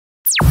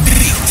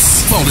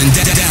falling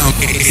down.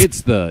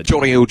 It's the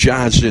Johnny O.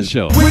 Johnson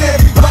Show.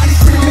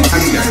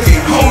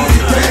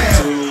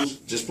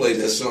 Just played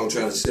that song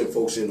trying to step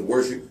folks into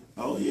worship.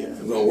 Oh, yeah.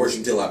 I'm going to worship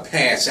until I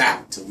pass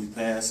out. Till we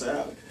pass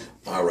out.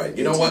 All right.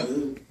 You know what?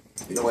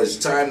 It's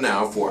time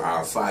now for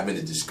our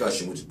 5-minute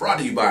discussion, which is brought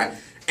to you by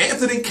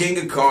Anthony King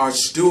of Car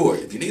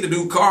Stewart. If you need a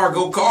new car,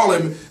 go call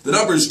him. The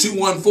number is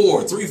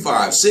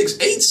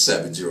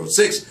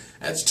 214-356-8706.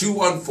 That's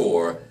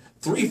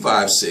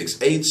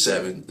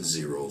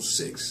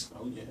 214-356-8706.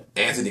 Oh, yeah.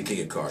 Anthony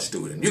King of Car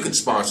Stewart. And you can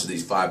sponsor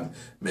these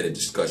 5-minute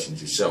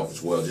discussions yourself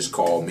as well. Just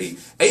call me,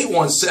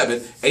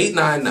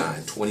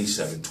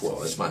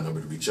 817-899-2712. That's my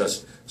number to reach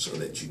us so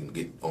that you can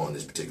get on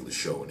this particular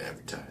show and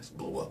advertise.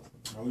 Blow up.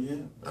 Oh,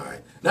 yeah. All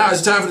right. Now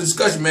it's time for the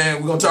discussion,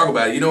 man. We're going to talk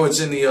about it. You know, it's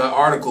in the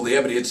article, the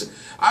evidence.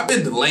 I've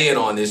been delaying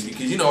on this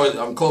because, you know,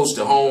 I'm close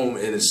to home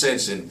in a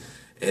sense. And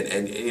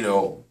you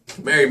know,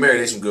 Mary,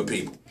 they're some good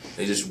people.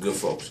 They're just some good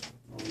folks.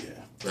 Oh,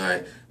 yeah. All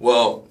right.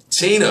 Well,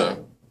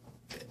 Tina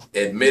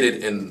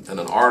admitted in an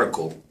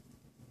article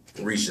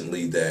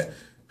recently that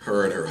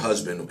her and her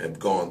husband have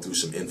gone through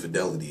some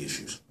infidelity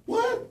issues.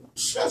 What?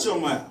 Shut your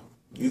mouth.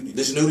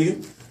 This new to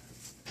you?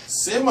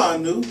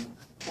 Semi-new.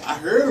 I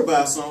heard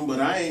about something,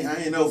 but I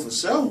ain't know for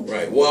sure.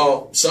 Right.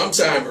 Well,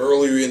 sometime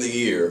earlier in the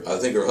year, I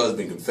think her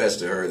husband confessed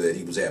to her that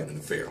he was having an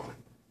affair on her.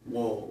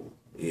 Whoa.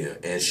 Yeah,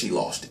 and she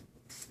lost it.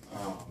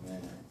 Oh,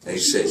 man. They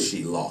said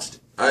she lost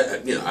it.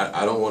 I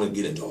don't want to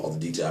get into all the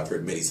details. I've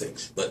heard many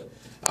things, but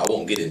I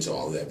won't get into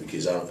all of that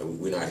because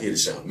we're not here to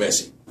sound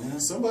messy. Man,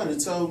 somebody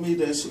told me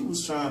that she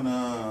was trying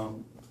to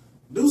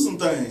do some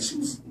things. She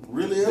was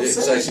really upset.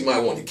 It's like she might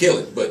want to kill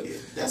it, but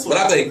that's what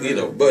I think, you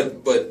know,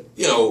 but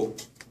you know,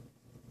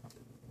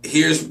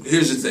 here's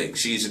the thing.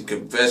 She's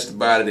confessed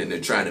about it, and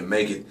they're trying to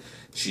make it.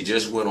 She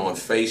just went on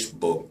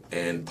Facebook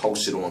and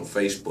posted on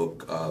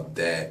Facebook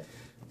that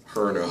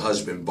her and her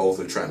husband both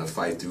are trying to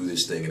fight through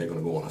this thing, and they're going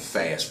to go on a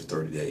fast for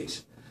 30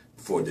 days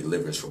for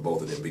deliverance for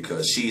both of them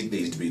because she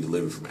needs to be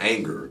delivered from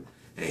anger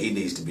and he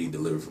needs to be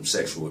delivered from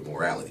sexual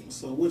immorality.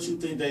 So what you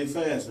think they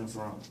fasting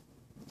from?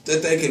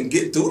 That they can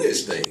get through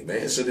this thing,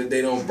 man, so that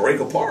they don't break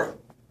apart.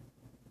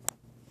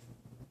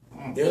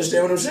 You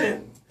understand what I'm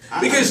saying?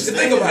 Because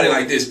think about it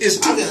like this: it's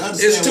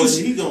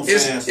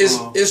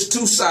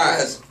two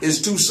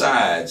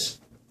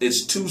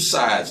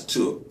sides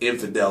to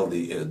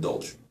infidelity and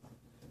adultery.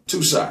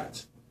 Two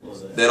sides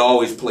that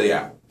always play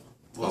out.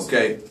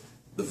 Okay,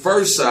 the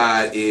first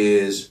side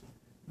is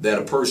that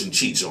a person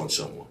cheats on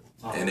someone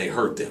and they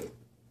hurt them.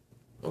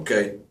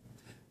 Okay,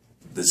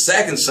 the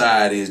second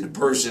side is the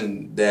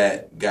person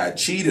that got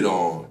cheated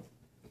on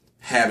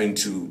having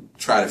to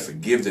try to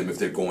forgive them if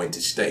they're going to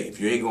stay. If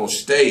you ain't going to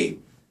stay,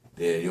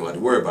 then you don't have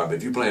to worry about it. But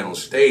if you plan on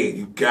staying,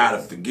 you got to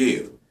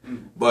forgive.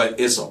 But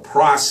it's a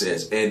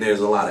process, and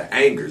there's a lot of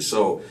anger.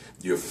 So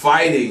you're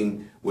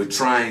fighting with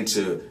trying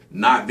to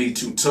not be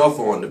too tough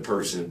on the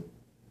person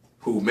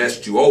who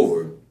messed you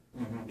over.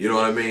 You know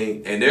what I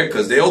mean? And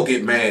because they'll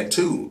get mad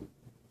too.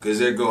 Because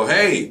they'll go,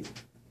 hey,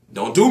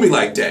 don't do me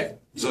like that.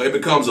 So it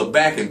becomes a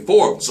back and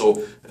forth.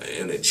 So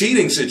in a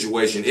cheating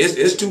situation,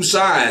 it's two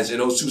sides, and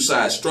those two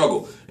sides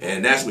struggle.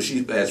 And that's what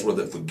she asked for,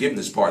 the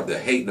forgiveness part, the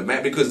hate and the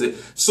mad. Because as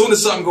soon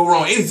as something go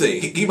wrong,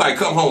 anything, he might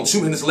come home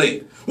 2 minutes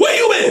late. Where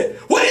you been?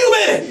 Where you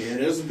been? Yeah,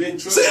 there's a big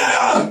trouble. See,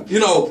 you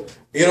know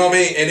what I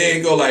mean? And then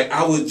you go like,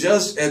 I was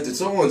just at the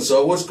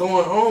so-and-so. What's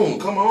going on?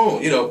 Come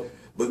on, you know.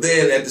 But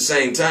then at the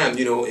same time,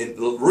 you know,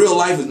 real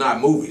life is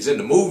not movies. In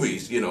the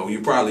movies, you know,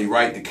 you probably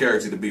write the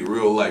character to be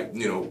real, like,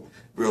 you know,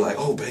 real like,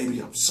 oh,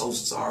 baby, I'm so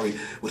sorry.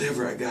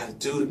 Whatever I got to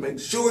do to make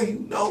sure you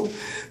know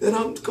that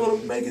I'm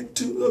going to make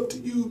it up to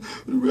you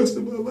for the rest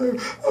of my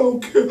life. I don't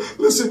care.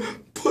 Listen,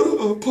 put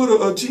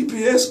a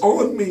GPS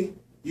on me.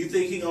 You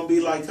think he going to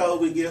be like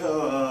Kobe, get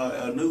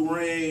her a new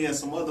ring and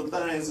some other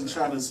things and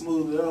try to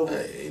smooth it over?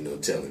 Ain't no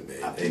telling,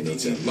 man. Ain't no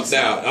telling.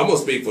 Now, I'm going to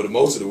speak for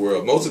most of the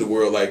world. Most of the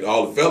world, like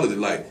all the fellas, are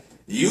like,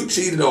 you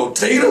cheated on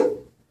Tina?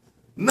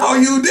 No,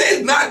 you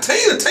did not.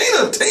 Tina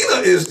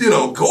is, you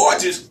know,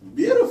 gorgeous.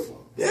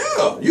 Beautiful.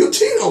 Yeah, you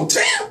cheated on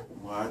Tina?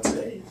 Well, I tell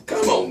you.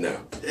 Come on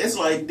now. It's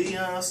like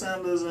Deion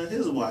Sanders and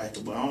his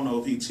wife, but I don't know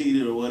if he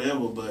cheated or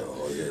whatever, but...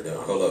 Oh, yeah, now,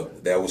 hold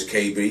up. That was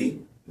KB.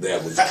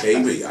 That was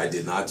KB. I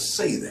did not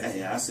say that.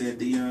 Hey, I said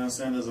Deion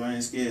Sanders, I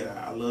ain't scared.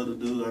 I love the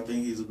dude. I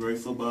think he's a great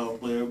football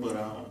player, but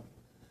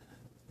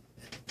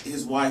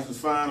his wife is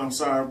fine. I'm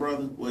sorry,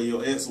 brother. Well,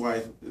 your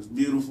ex-wife is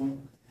beautiful,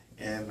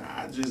 and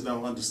I just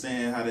don't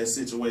understand how that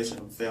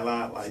situation fell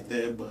out like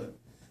that, but...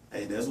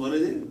 hey, that's what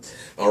it is.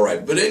 All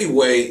right, but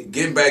anyway,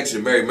 getting back to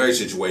the Mary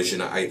situation,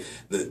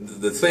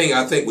 the thing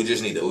I think we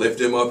just need to lift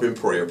them up in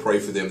prayer, pray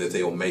for them that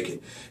they'll make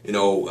it. You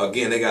know,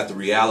 again, they got the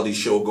reality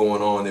show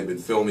going on; they've been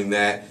filming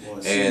that,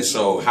 and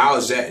so how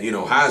is that? You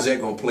know, how is that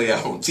going to play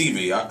out on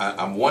TV?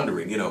 I'm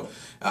wondering. You know,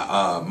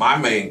 my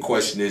main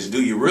question is: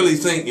 do you really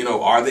think? You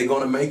know, are they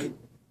going to make it?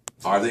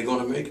 Are they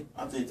going to make it?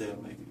 I think they'll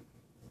make it.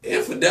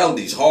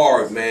 Infidelity's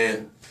hard,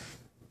 man.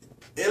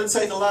 It'll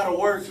take a lot of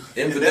work.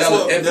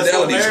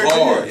 Infidelity's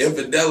hard.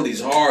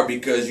 Infidelity's hard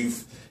because you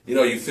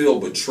feel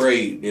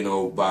betrayed, you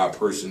know, by a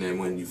person, and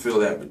when you feel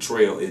that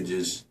betrayal, it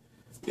just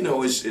you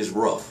know, it's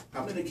rough.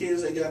 How many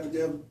kids they got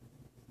together?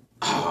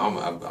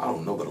 I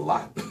don't know, but a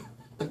lot.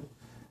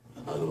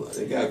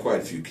 They got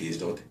quite a few kids,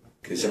 don't they?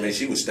 Because, I mean,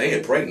 she was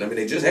staying pregnant. I mean,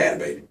 they just had a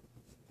baby.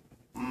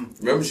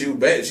 Remember, she was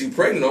bad. She was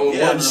pregnant on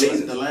one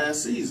season. The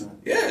last season.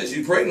 Yeah, she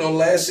was pregnant on the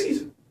last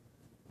season.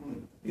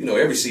 You know,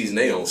 every season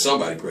they on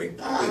somebody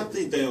pregnant. I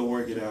think they'll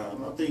work it out.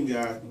 I think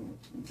God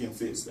can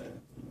fix that.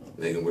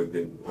 They can work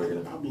it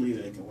out. I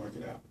believe they can work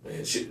it out. Man,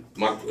 you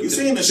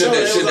seen the show?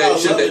 That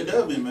was all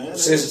lovey-dovey, man.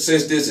 Since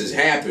this has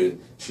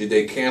happened, should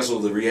they cancel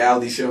the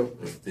reality show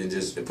and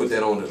just put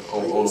that on the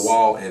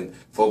wall and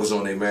focus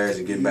on their marriage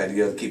and get back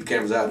together? Keep the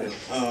cameras out there.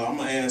 I'm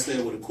gonna ask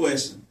that with a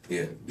question.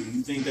 Yeah. Do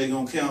you think they're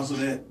gonna cancel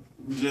that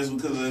just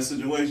because of that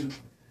situation?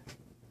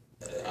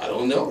 I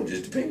don't know. It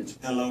just depends.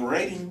 Hello,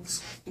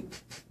 ratings.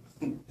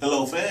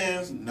 Hello,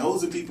 fans.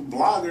 Nosy people,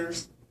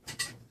 bloggers.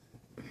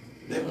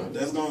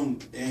 That's gonna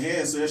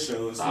enhance their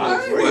show.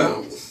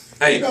 Well,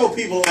 hey, you know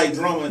people like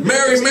drama.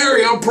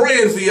 Mary, I'm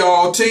praying for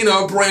y'all. Tina,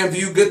 I'm praying for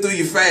you. Get through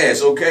your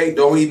fast, okay?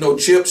 Don't eat no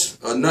chips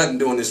or nothing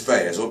during this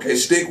fast, okay?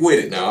 Stick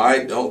with it now, all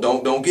right?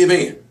 Don't give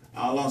in.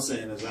 All I'm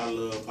saying is I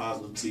love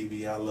positive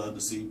TV. I love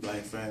to see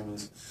black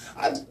families.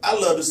 I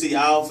love to see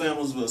all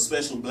families, but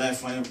especially black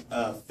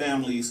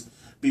families,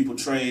 be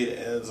portrayed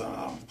as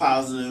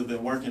positive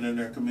and working in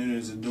their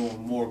communities and doing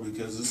more,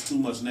 because there's too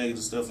much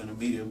negative stuff in the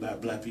media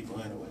about black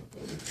people anyway.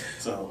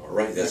 So, all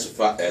right, that's a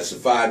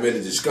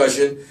 5-minute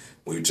discussion.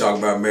 We were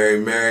talking about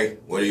Mary.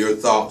 What are your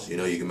thoughts? You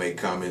know, you can make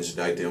comments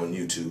right there on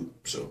YouTube.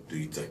 So, do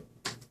your thing.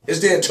 It's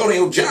the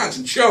Antonio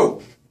Johnson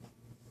Show.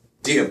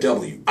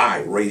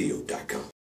 DFWIRadio.com.